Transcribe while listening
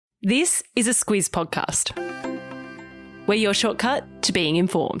This is a Squiz podcast. We're your shortcut to being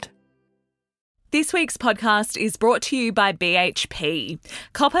informed. This week's podcast is brought to you by BHP.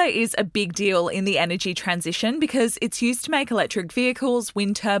 Copper is a big deal in the energy transition because it's used to make electric vehicles,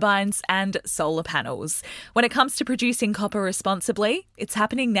 wind turbines and solar panels. When it comes to producing copper responsibly, it's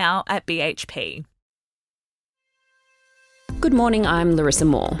happening now at BHP. Good morning, I'm Larissa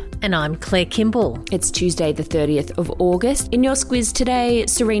Moore. And I'm Claire Kimball. It's Tuesday the 30th of August. In your Squiz today,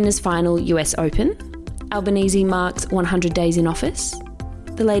 Serena's final US Open, Albanese marks 100 days in office,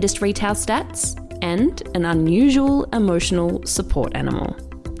 the latest retail stats, and an unusual emotional support animal.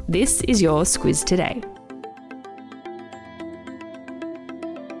 This is your Squiz today.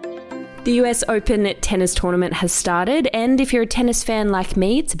 The US Open tennis tournament has started, and if you're a tennis fan like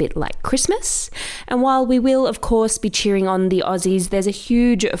me, it's a bit like Christmas. And while we will, of course, be cheering on the Aussies, there's a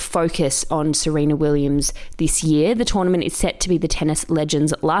huge focus on Serena Williams this year. The tournament is set to be the tennis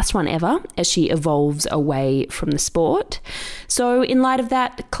legend's last one ever as she evolves away from the sport. So in light of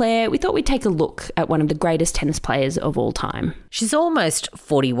that, Claire, we thought we'd take a look at one of the greatest tennis players of all time. She's almost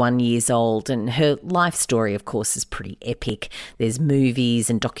 41 years old, and her life story, of course, is pretty epic. There's movies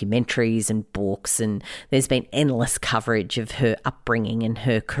and documentaries and books, and there's been endless coverage of her upbringing and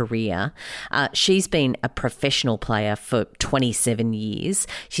her career. She's been a professional player for 27 years.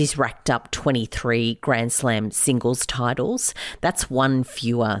 She's racked up 23 Grand Slam singles titles. That's one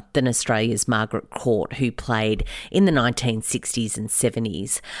fewer than Australia's Margaret Court, who played in the 1960s and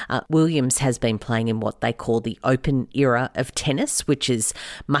 70s. Williams has been playing in what they call the open era of tennis, which is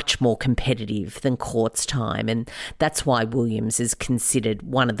much more competitive than Court's time, and that's why Williams is considered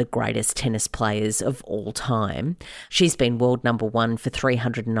one of the greatest tennis players of all time. She's been world number one for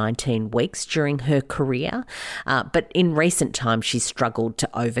 319 weeks during her career, but in recent times she's struggled to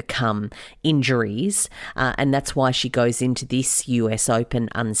overcome injuries, and that's why she goes into this US Open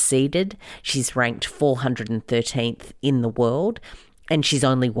unseeded. She's ranked 413th in the world, and she's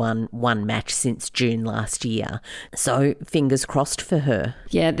only won one match since June last year. So fingers crossed for her.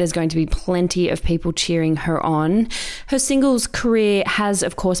 Yeah, there's going to be plenty of people cheering her on. Her singles career has,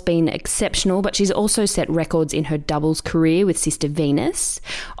 of course, been exceptional, but she's also set records in her doubles career with sister Venus.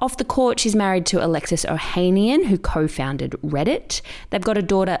 Off the court, she's married to Alexis Ohanian, who co-founded Reddit. They've got a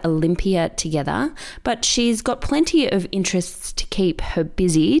daughter, Olympia, together, but she's got plenty of interests to keep her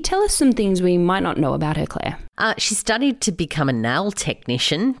busy. Tell us some things we might not know about her, Claire. She studied to become a nail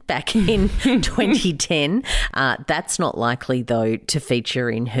technician back in 2010. That's not likely, though, to feature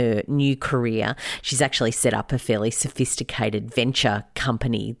in her new career. She's actually set up a fairly sophisticated venture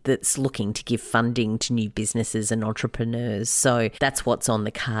company that's looking to give funding to new businesses and entrepreneurs. So that's what's on the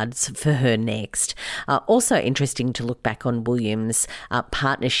cards for her next. Also interesting to look back on Williams'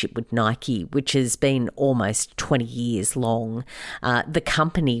 partnership with Nike, which has been almost 20 years long. The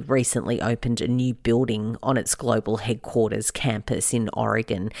company recently opened a new building on its global headquarters campus in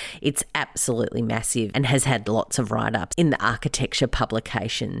Oregon. It's absolutely massive and has had lots of write-ups in the architecture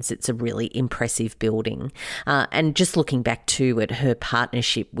publications. It's a really impressive building. And just looking back too at her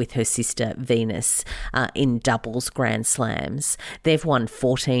partnership with her sister Venus in doubles Grand Slams, they've won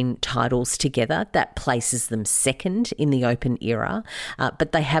 14 titles together. That places them second in the Open era,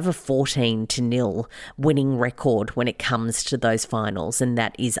 but they have a 14-0 winning record when it comes to those finals, and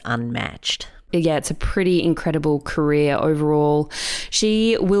that is unmatched. Yeah, it's a pretty incredible career overall.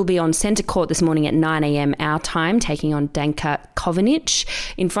 She will be on centre court this morning at 9 a.m. our time, taking on Danka Kovanic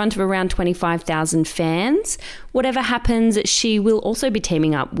in front of around 25,000 fans. Whatever happens, she will also be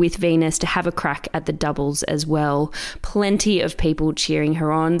teaming up with Venus to have a crack at the doubles as well. Plenty of people cheering her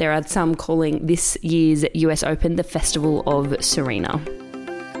on. There are some calling this year's US Open the Festival of Serena.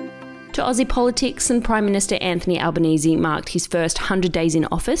 To Aussie politics, and Prime Minister Anthony Albanese marked his first 100 days in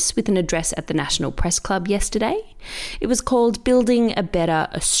office with an address at the National Press Club yesterday. It was called Building a Better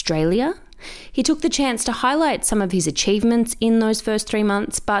Australia. He took the chance to highlight some of his achievements in those first 3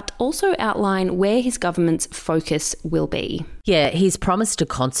 months, but also outline where his government's focus will be. Yeah, he's promised to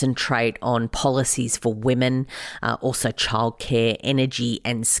concentrate on policies for women, also childcare, energy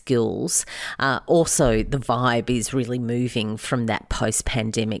and skills. Also, the vibe is really moving from that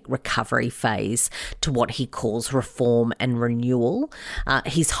post-pandemic recovery phase to what he calls reform and renewal.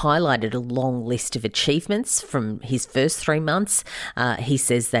 He's highlighted a long list of achievements from his first 3 months. He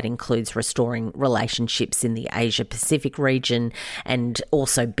says that includes restoring relationships in the Asia-Pacific region and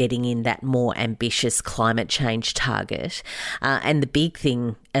also bedding in that more ambitious climate change target. And the big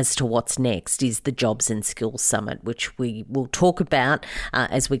thing as to what's next is the Jobs and Skills Summit, which we will talk about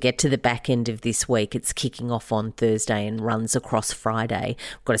as we get to the back end of this week. It's kicking off on Thursday and runs across Friday.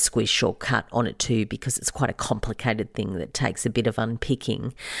 We've got a squeeze shortcut on it too because it's quite a complicated thing that takes a bit of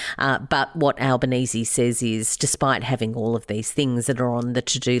unpicking. But what Albanese says is, despite having all of these things that are on the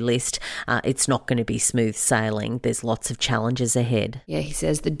to-do list, it's not going to be smooth sailing. There's lots of challenges ahead. Yeah, he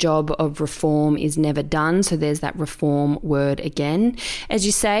says the job of reform is never done. So there's that reform word again. As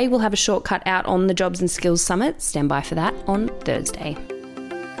you say, we'll have a shortcut out on the Jobs and Skills Summit. Stand by for that on Thursday.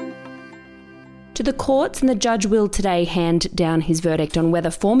 To the courts, and the judge will today hand down his verdict on whether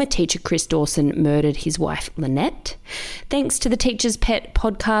former teacher Chris Dawson murdered his wife Lynette. Thanks to the Teacher's Pet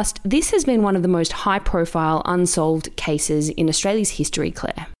podcast, this has been one of the most high-profile unsolved cases in Australia's history,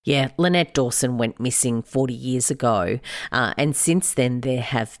 Claire. Yeah, Lynette Dawson went missing 40 years ago, and since then there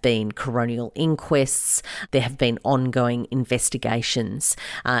have been coronial inquests, there have been ongoing investigations,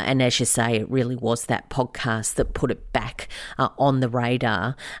 and as you say, it really was that podcast that put it back on the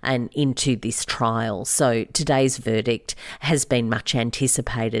radar and into this trial. So today's verdict has been much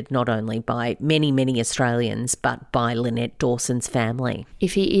anticipated, not only by many, many Australians, but by Lynette Dawson's family.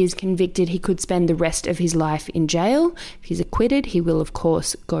 If he is convicted, he could spend the rest of his life in jail. If he's acquitted, he will, of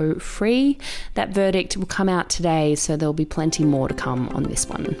course, go free. That verdict will come out today, so there'll be plenty more to come on this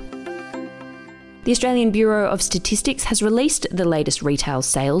one. The Australian Bureau of Statistics has released the latest retail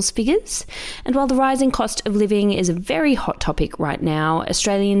sales figures, and while the rising cost of living is a very hot topic right now,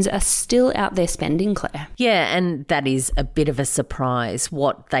 Australians are still out there spending, Claire. Yeah, and that is a bit of a surprise.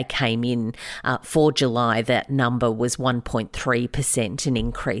 What they came in for July, that number was 1.3%, an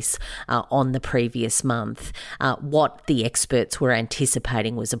increase on the previous month. What the experts were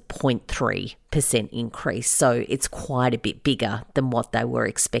anticipating was a 0.3% increase, so it's quite a bit bigger than what they were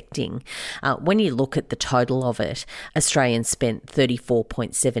expecting. When you look at the total of it, Australians spent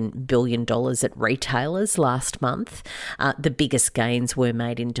 $34.7 billion at retailers last month. The biggest gains were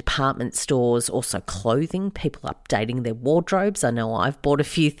made in department stores, also clothing, people updating their wardrobes. I know I've bought a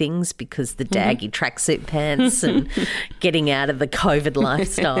few things because the daggy tracksuit pants and getting out of the COVID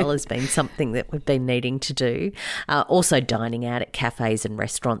lifestyle has been something that we've been needing to do. Also dining out at cafes and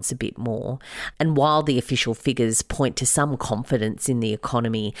restaurants a bit more. And while the official figures point to some confidence in the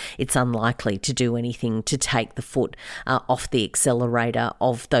economy, it's unlikely to do anything to take the foot off the accelerator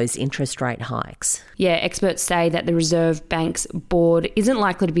of those interest rate hikes. Yeah, experts say that the Reserve Bank's board isn't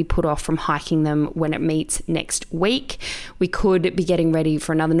likely to be put off from hiking them when it meets next week. We could be getting ready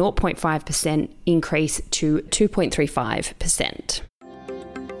for another 0.5% increase to 2.35%.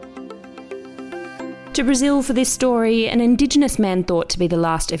 To Brazil for this story, an Indigenous man thought to be the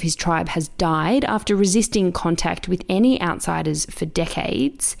last of his tribe has died after resisting contact with any outsiders for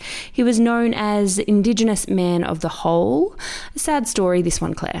decades. He was known as Indigenous Man of the Whole. A sad story, this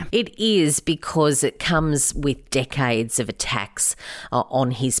one, Claire. It is, because it comes with decades of attacks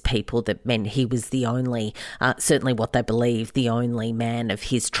on his people that meant he was the only, certainly what they believe, the only man of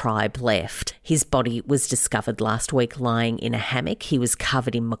his tribe left. His body was discovered last week lying in a hammock. He was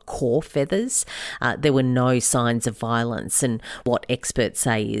covered in macaw feathers. There were no signs of violence, and what experts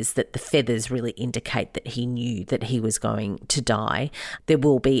say is that the feathers really indicate that he knew that he was going to die. There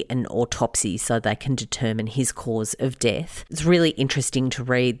will be an autopsy so they can determine his cause of death. It's really interesting to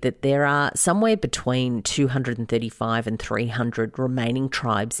read that there are somewhere between 235 and 300 remaining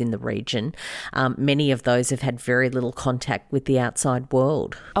tribes in the region. Many of those have had very little contact with the outside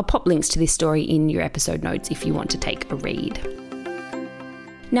world. I'll pop links to this story in your episode notes if you want to take a read.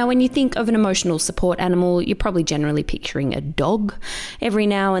 Now, when you think of an emotional support animal, you're probably generally picturing a dog. Every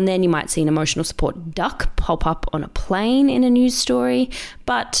now and then you might see an emotional support duck pop up on a plane in a news story,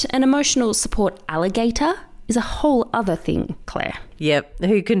 but an emotional support alligator is a whole other thing, Claire. Yep,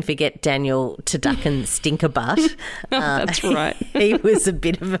 who can forget Daniel Tudducken Stinkerbutt? That's right. He was a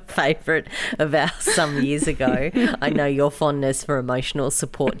bit of a favourite of ours some years ago. I know your fondness for emotional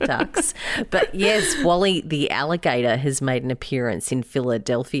support ducks. But yes, Wally the alligator has made an appearance in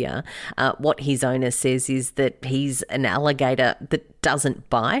Philadelphia. What his owner says is that he's an alligator that doesn't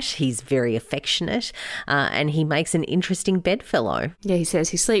bite. He's very affectionate, and he makes an interesting bedfellow. Yeah, he says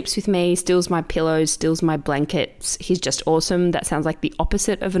he sleeps with me, steals my pillows, steals my blankets. He's just awesome. That sounds like the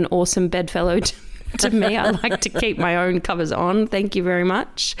opposite of an awesome bedfellow to me. I like to keep my own covers on. Thank you very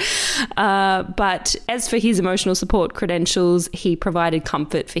much. But as for his emotional support credentials, he provided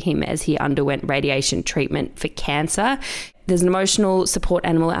comfort for him as he underwent radiation treatment for cancer. There's an emotional support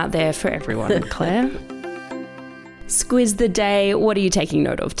animal out there for everyone, Claire. Squiz the day. What are you taking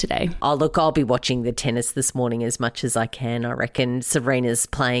note of today? Oh, look, I'll be watching the tennis this morning as much as I can. I reckon Serena's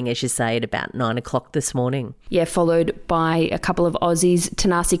playing, as you say, at about 9 o'clock this morning. Yeah, followed by a couple of Aussies.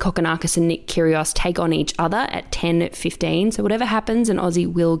 Tanasi Kokonakis and Nick Kyrgios take on each other at 10:15. So whatever happens, an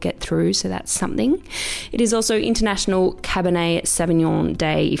Aussie will get through. So that's something. It is also International Cabernet Sauvignon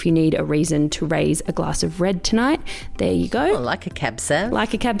Day. If you need a reason to raise a glass of red tonight, there you go. Oh, like a cab sav.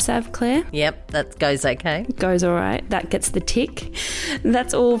 Like a cab sav, Claire? Yep, that goes okay. Goes all right. That gets the tick.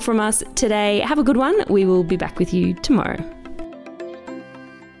 That's all from us today. Have a good one. We will be back with you tomorrow.